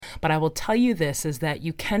But I will tell you this is that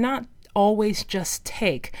you cannot always just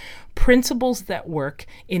take principles that work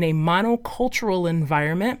in a monocultural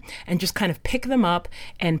environment and just kind of pick them up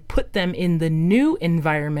and put them in the new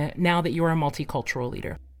environment now that you're a multicultural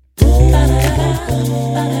leader.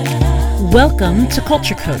 Welcome to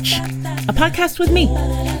Culture Coach, a podcast with me,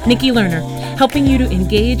 Nikki Lerner, helping you to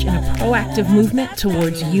engage in a proactive movement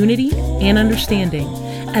towards unity and understanding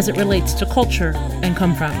as it relates to culture and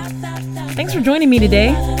come from. Thanks for joining me today.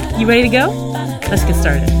 You ready to go? Let's get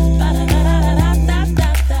started.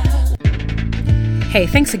 Hey,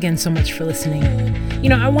 thanks again so much for listening.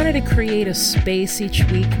 I wanted to create a space each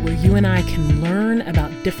week where you and I can learn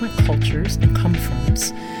about different cultures and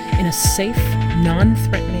come-froms in a safe,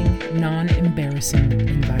 non-threatening, non-embarrassing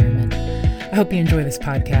environment. I hope you enjoy this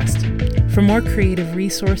podcast. For more creative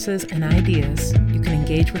resources and ideas, you can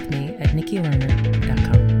engage with me at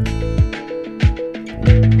nikkilerner.com.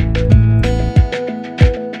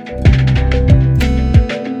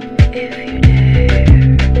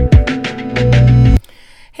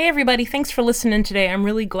 Hey everybody, thanks for listening today. I'm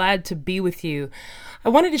really glad to be with you. I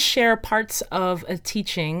wanted to share parts of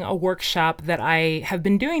a workshop that I have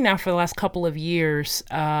been doing now for the last couple of years,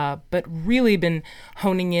 but really been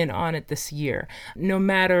honing in on it this year. No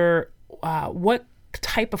matter what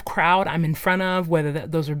type of crowd I'm in front of, whether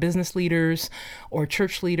those are business leaders or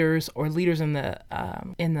church leaders or leaders in the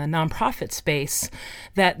nonprofit space,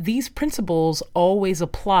 that these principles always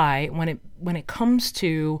apply when it comes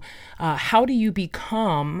to how do you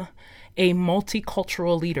become a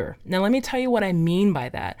multicultural leader. Now, let me tell you what I mean by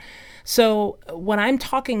that. So what I'm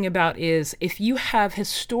talking about is if you have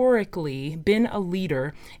historically been a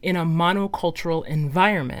leader in a monocultural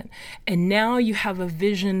environment, and now you have a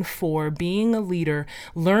vision for being a leader,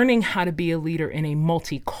 learning how to be a leader in a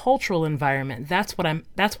multicultural environment, that's what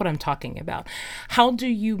I'm talking about. How do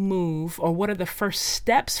you move, or what are the first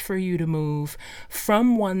steps for you to move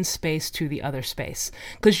from one space to the other space?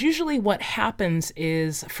 Because usually what happens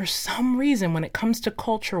is, for some reason, when it comes to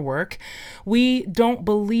culture work, we don't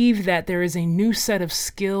believe that there is a new set of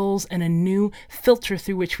skills and a new filter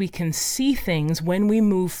through which we can see things when we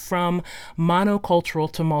move from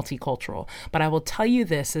monocultural to multicultural. But I will tell you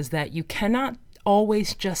this is that you cannot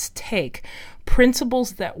always just take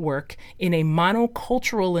principles that work in a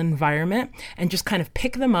monocultural environment and just kind of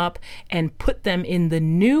pick them up and put them in the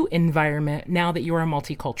new environment now that you're a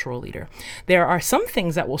multicultural leader. There are some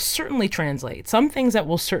things that will certainly translate, some things that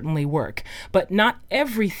will certainly work, but not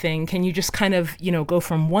everything can you just kind of, go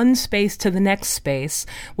from one space to the next space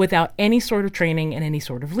without any sort of training and any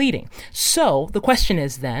sort of leading. So the question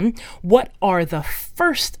is then, what are the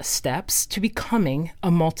first steps to becoming a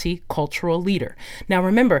multicultural leader? Now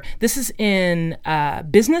remember, this is in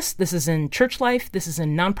business, this is in church life, this is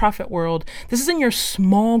in nonprofit world, this is in your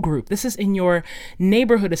small group, this is in your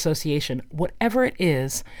neighborhood association, whatever it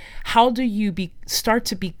is. How do you start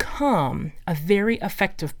to become a very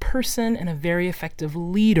effective person and a very effective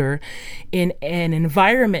leader in an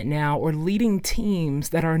environment now, or leading teams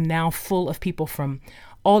that are now full of people from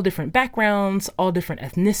all different backgrounds, all different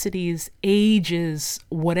ethnicities, ages,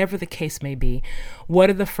 whatever the case may be?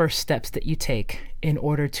 What are the first steps that you take in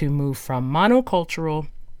order to move from monocultural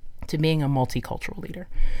to being a multicultural leader?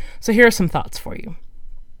 So here are some thoughts for you.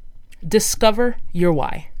 Discover your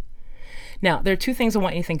why. Now, there are two things I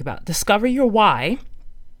want you to think about. Discover your why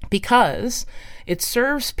because it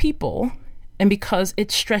serves people and because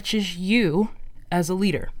it stretches you as a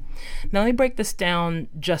leader. Now, let me break this down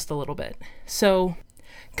just a little bit. So,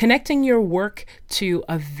 connecting your work to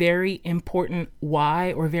a very important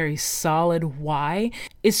why, or very solid why,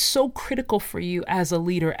 is so critical for you as a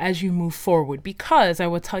leader as you move forward, because I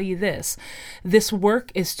will tell you this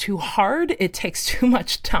work is too hard. It takes too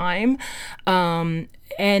much time.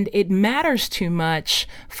 And it matters too much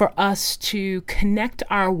for us to connect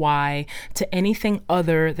our why to anything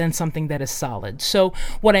other than something that is solid. So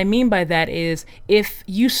what I mean by that is, if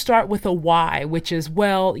you start with a why, which is,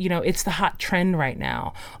 it's the hot trend right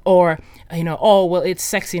now, or, it's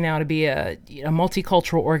sexy now to be a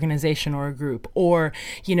multicultural organization or a group, or,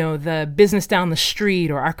 the business down the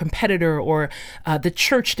street or our competitor or the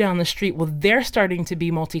church down the street, they're starting to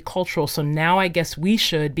be multicultural. So now I guess we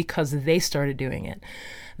should because they started doing it.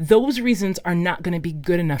 those reasons are not going to be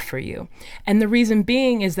good enough for you. And the reason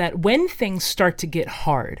being is that when things start to get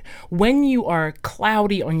hard, when you are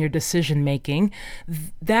cloudy on your decision making,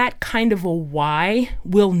 that kind of a why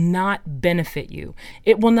will not benefit you.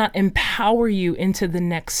 It will not empower you into the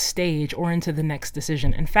next stage or into the next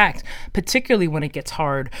decision. In fact, particularly when it gets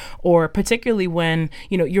hard, or particularly when,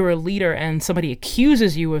 you're a leader and somebody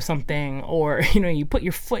accuses you of something, or, you put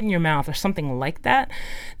your foot in your mouth or something like that,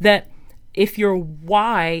 that If your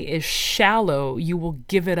why is shallow, you will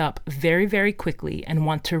give it up very, very quickly and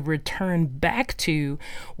want to return back to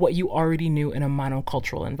what you already knew in a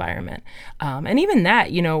monocultural environment. And even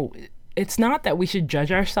that, it's not that we should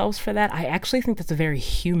judge ourselves for that. I actually think that's a very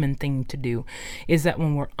human thing to do, is that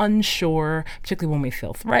when we're unsure, particularly when we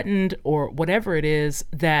feel threatened or whatever it is,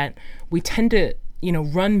 that we tend to,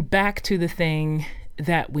 run back to the thing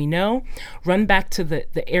that we know, run back to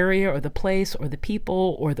the area or the place or the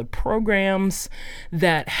people or the programs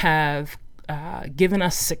that have given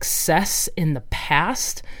us success in the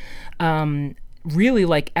past, really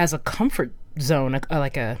like as a comfort zone,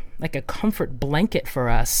 like a comfort blanket for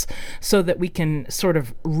us, so that we can sort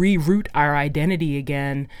of reroute our identity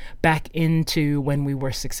again back into when we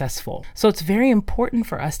were successful. So it's very important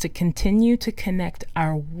for us to continue to connect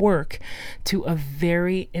our work to a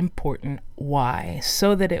very important why,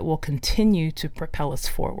 so that it will continue to propel us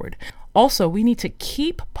forward. Also, we need to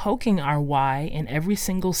keep poking our why in every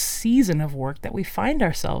single season of work that we find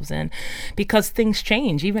ourselves in, because things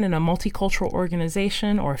change. Even in a multicultural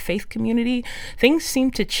organization or a faith community, things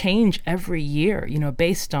seem to change every year,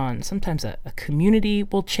 based on sometimes a community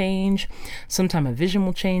will change, sometimes a vision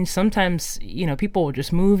will change, sometimes, people will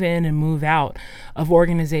just move in and move out of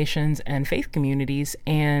organizations and faith communities.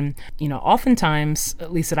 And, oftentimes,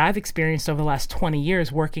 at least that I've experienced over the last 20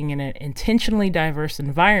 years working in an intentionally diverse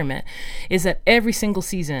environment, is that every single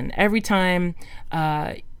season, every time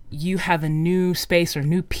you have a new space or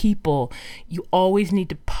new people, you always need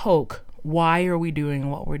to poke, why are we doing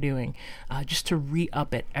what we're doing, just to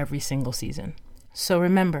re-up it every single season. So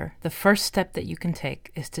remember, the first step that you can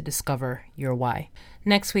take is to discover your why.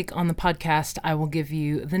 Next week on the podcast, I will give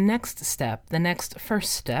you the next step, the next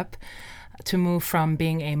first step, to move from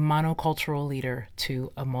being a monocultural leader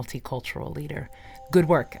to a multicultural leader. Good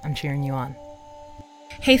work. I'm cheering you on.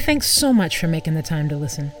 Hey, thanks so much for making the time to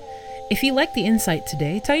listen. If you like the insight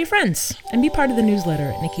today, tell your friends and be part of the newsletter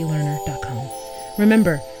at nikkilerner.com.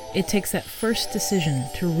 Remember, it takes that first decision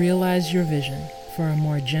to realize your vision for a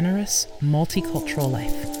more generous, multicultural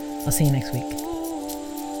life. I'll see you next week.